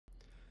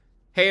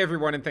Hey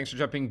everyone, and thanks for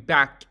jumping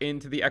back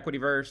into the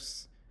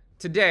Equityverse.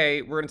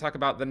 Today, we're going to talk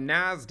about the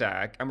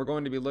NASDAQ, and we're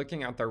going to be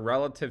looking at the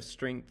Relative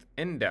Strength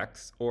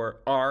Index, or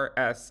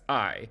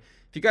RSI.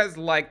 If you guys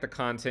like the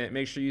content,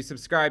 make sure you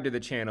subscribe to the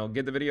channel,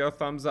 give the video a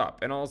thumbs up,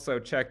 and also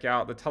check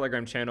out the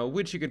Telegram channel,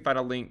 which you can find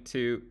a link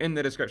to in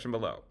the description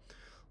below.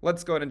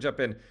 Let's go ahead and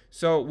jump in.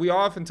 So we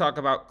often talk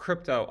about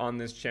crypto on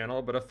this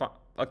channel, but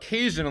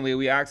occasionally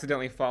we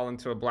accidentally fall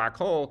into a black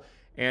hole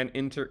and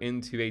enter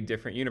into a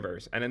different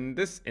universe. And in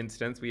this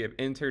instance, we have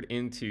entered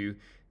into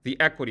the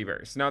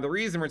Equityverse. Now, the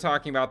reason we're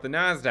talking about the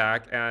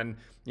NASDAQ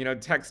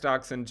and tech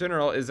stocks in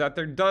general is that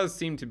there does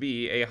seem to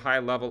be a high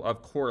level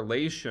of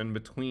correlation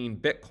between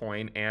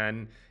Bitcoin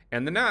and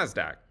the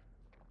NASDAQ.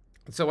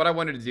 So what I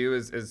wanted to do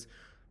is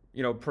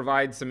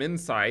provide some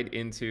insight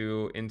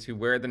into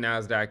where the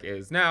NASDAQ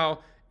is now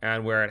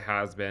and where it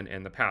has been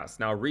in the past.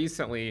 Now,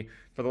 recently,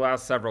 for the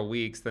last several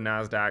weeks, the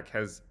NASDAQ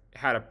has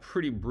had a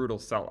pretty brutal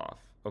sell-off.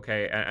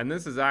 Okay, and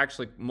this is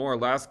actually more or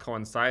less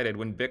coincided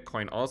when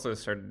Bitcoin also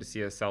started to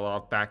see a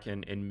sell-off back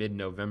in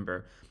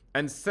mid-November.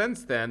 And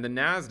since then, the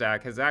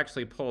NASDAQ has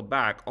actually pulled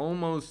back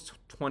almost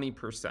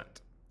 20%.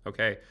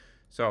 Okay,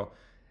 so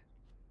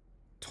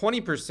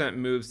 20%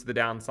 moves to the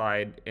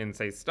downside in,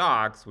 say,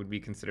 stocks would be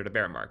considered a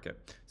bear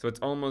market. So it's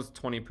almost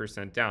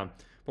 20% down.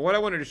 But what I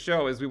wanted to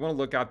show is we want to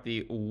look at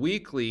the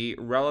weekly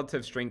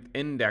relative strength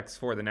index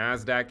for the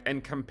NASDAQ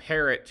and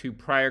compare it to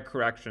prior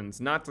corrections.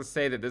 Not to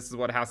say that this is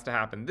what has to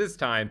happen this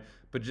time,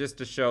 but just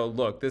to show,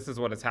 look, this is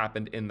what has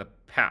happened in the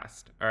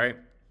past, all right?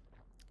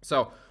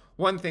 So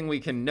one thing we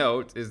can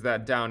note is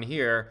that down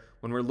here,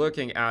 when we're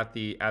looking at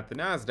the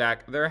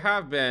NASDAQ, there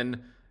have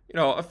been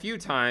a few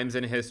times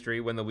in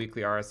history when the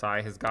weekly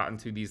RSI has gotten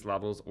to these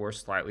levels or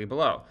slightly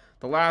below.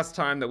 The last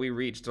time that we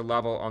reached a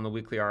level on the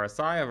weekly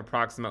RSI of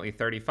approximately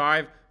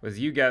 35 was,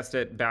 you guessed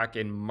it, back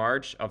in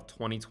March of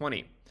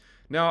 2020.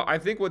 Now, I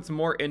think what's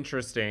more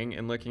interesting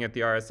in looking at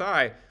the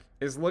RSI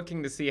is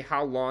looking to see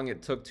how long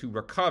it took to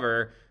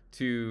recover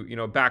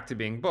to, back to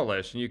being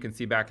bullish. And you can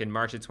see back in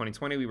March of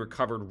 2020, we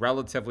recovered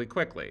relatively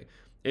quickly.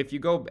 If you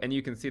go, and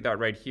you can see that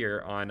right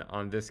here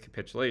on this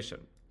capitulation.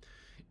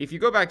 If you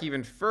go back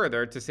even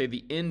further to, say,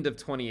 the end of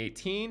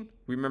 2018,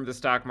 remember the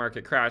stock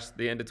market crashed at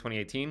the end of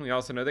 2018. We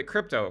also know that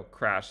crypto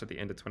crashed at the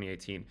end of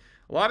 2018.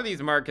 A lot of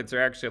these markets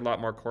are actually a lot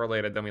more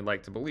correlated than we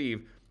like to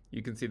believe.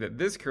 You can see that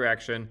this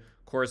correction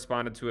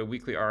corresponded to a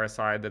weekly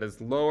RSI that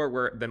is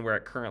lower than where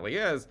it currently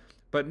is.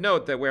 But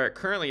note that where it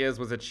currently is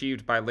was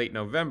achieved by late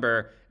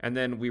November, and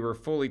then we were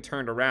fully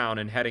turned around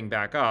and heading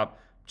back up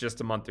just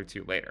a month or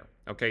two later.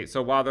 Okay,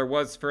 so while there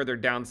was further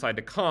downside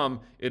to come,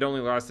 it only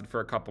lasted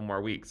for a couple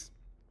more weeks.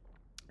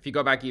 If you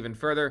go back even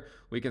further,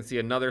 we can see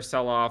another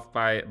sell-off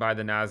by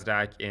the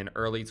NASDAQ in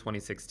early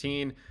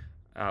 2016,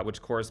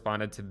 which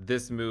corresponded to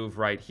this move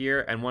right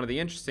here. And one of the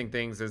interesting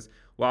things is,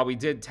 while we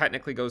did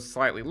technically go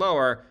slightly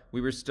lower, we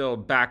were still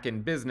back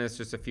in business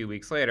just a few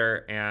weeks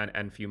later, and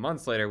a few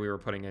months later, we were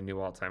putting in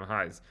new all-time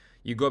highs.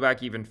 You go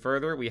back even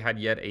further, we had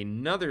yet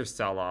another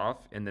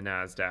sell-off in the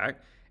NASDAQ.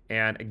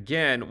 And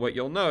again, what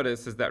you'll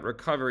notice is that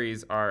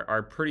recoveries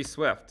are pretty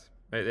swift.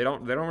 They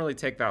don't really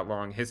take that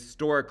long,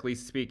 historically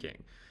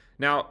speaking.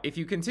 Now, if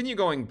you continue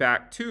going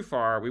back too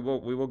far, we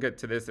will get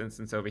to this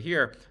instance over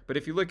here. But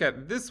if you look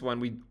at this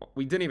one,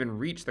 we didn't even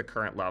reach the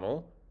current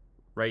level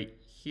right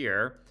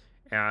here,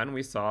 and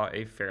we saw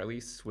a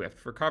fairly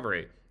swift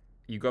recovery.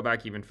 You go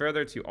back even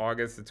further to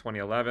August of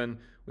 2011,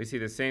 we see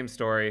the same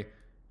story.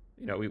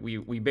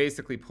 We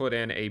basically put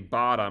in a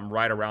bottom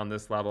right around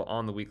this level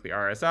on the weekly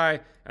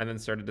RSI, and then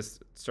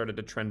started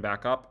to trend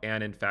back up,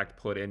 and in fact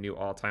put in new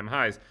all-time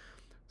highs.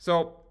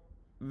 So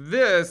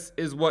this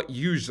is what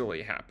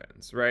usually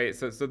happens, right?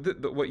 So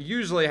what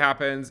usually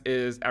happens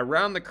is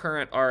around the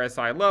current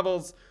RSI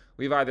levels,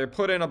 we've either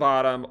put in a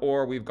bottom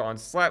or we've gone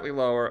slightly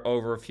lower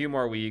over a few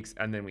more weeks,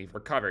 and then we've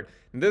recovered.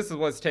 And this is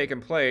what's taken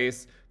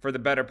place for the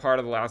better part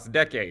of the last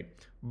decade.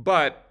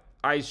 But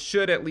I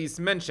should at least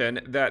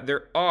mention that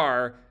there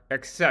are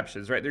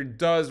exceptions, right? There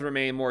does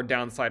remain more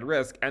downside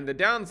risk, and the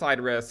downside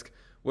risk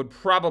would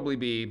probably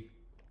be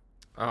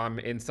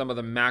in some of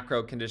the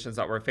macro conditions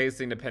that we're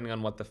facing, depending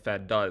on what the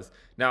Fed does.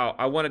 Now,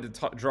 I wanted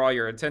to draw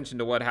your attention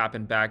to what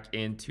happened back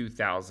in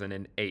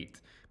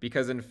 2008,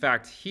 because in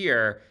fact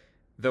here,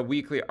 the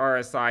weekly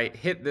RSI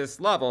hit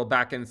this level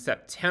back in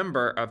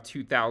September of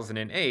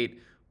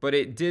 2008, but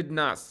it did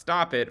not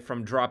stop it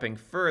from dropping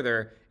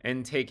further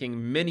and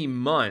taking many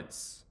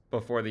months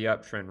before the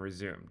uptrend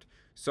resumed.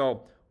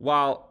 So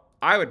while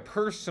I would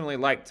personally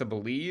like to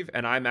believe,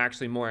 and I'm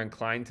actually more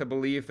inclined to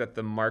believe, that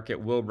the market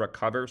will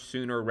recover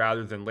sooner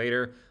rather than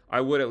later,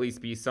 I would at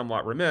least be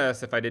somewhat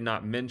remiss if I did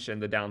not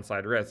mention the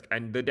downside risk.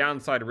 And the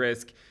downside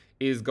risk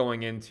is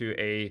going into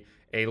a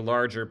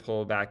larger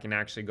pullback and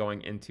actually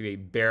going into a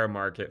bear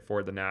market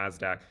for the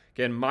NASDAQ.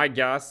 Again, my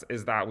guess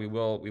is that we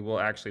will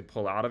actually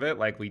pull out of it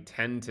like we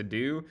tend to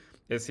do.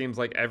 It seems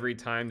like every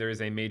time there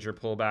is a major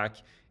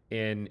pullback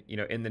in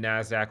the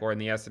NASDAQ or in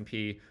the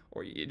S&P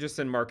or just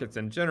in markets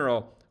in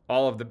general,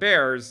 all of the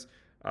bears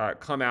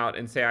come out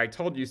and say, I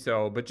told you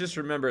so, but just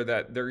remember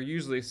that they're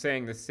usually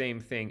saying the same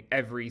thing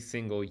every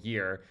single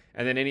year.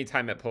 And then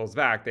anytime it pulls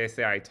back, they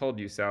say, I told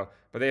you so,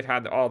 but they've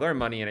had all their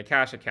money in a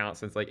cash account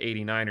since like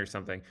 89 or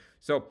something.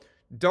 So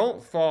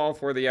don't fall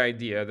for the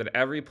idea that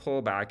every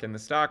pullback in the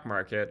stock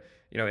market,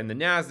 in the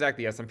NASDAQ,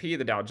 the S&P,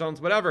 the Dow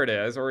Jones, whatever it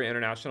is, or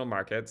international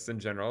markets in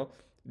general,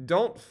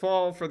 don't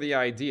fall for the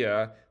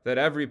idea that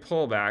every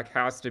pullback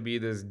has to be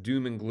this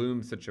doom and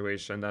gloom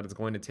situation that is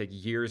going to take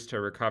years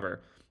to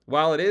recover.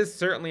 While it is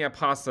certainly a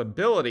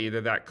possibility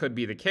that that could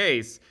be the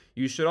case,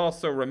 you should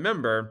also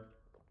remember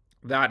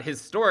that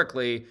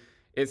historically,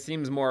 it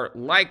seems more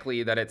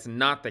likely that it's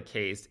not the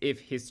case if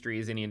history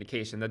is any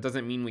indication. That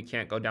doesn't mean we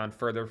can't go down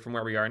further from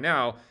where we are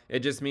now. It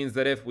just means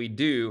that if we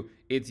do,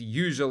 it's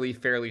usually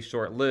fairly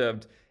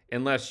short-lived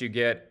unless you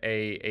get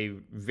a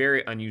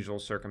very unusual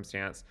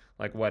circumstance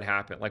like what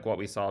happened, like what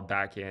we saw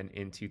back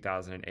in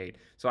 2008.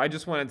 So I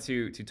just wanted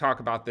to talk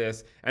about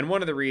this. And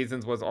one of the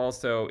reasons was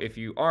also, if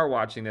you are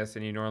watching this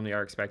and you normally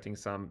are expecting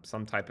some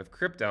type of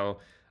crypto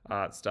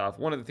stuff,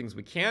 one of the things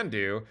we can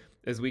do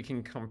is we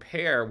can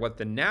compare what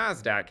the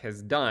NASDAQ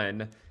has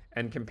done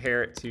and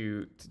compare it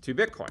to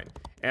Bitcoin.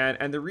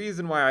 And the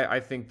reason why I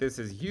think this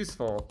is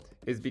useful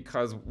is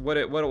because what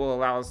it will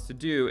allow us to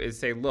do is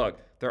say, look,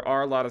 there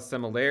are a lot of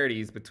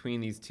similarities between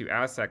these two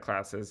asset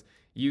classes.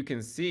 You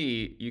can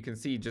see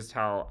just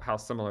how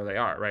similar they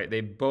are, right?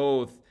 They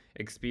both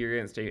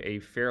experienced a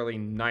fairly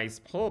nice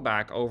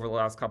pullback over the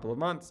last couple of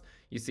months.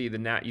 You see the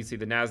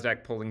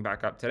NASDAQ pulling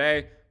back up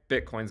today,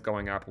 Bitcoin's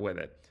going up with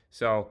it.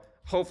 So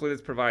hopefully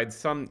this provides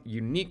some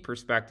unique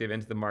perspective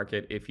into the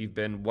market if you've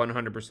been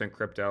 100%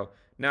 crypto.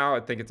 Now,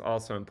 I think it's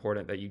also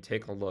important that you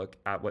take a look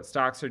at what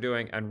stocks are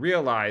doing and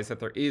realize that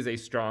there is a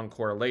strong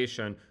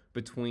correlation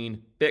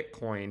between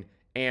Bitcoin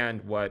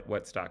and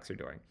what stocks are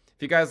doing.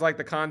 If you guys like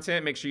the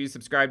content, make sure you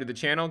subscribe to the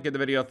channel, give the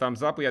video a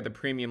thumbs up. We have the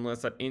premium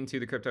list at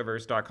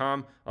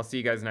intothecryptoverse.com. I'll see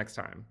you guys next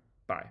time.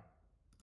 Bye.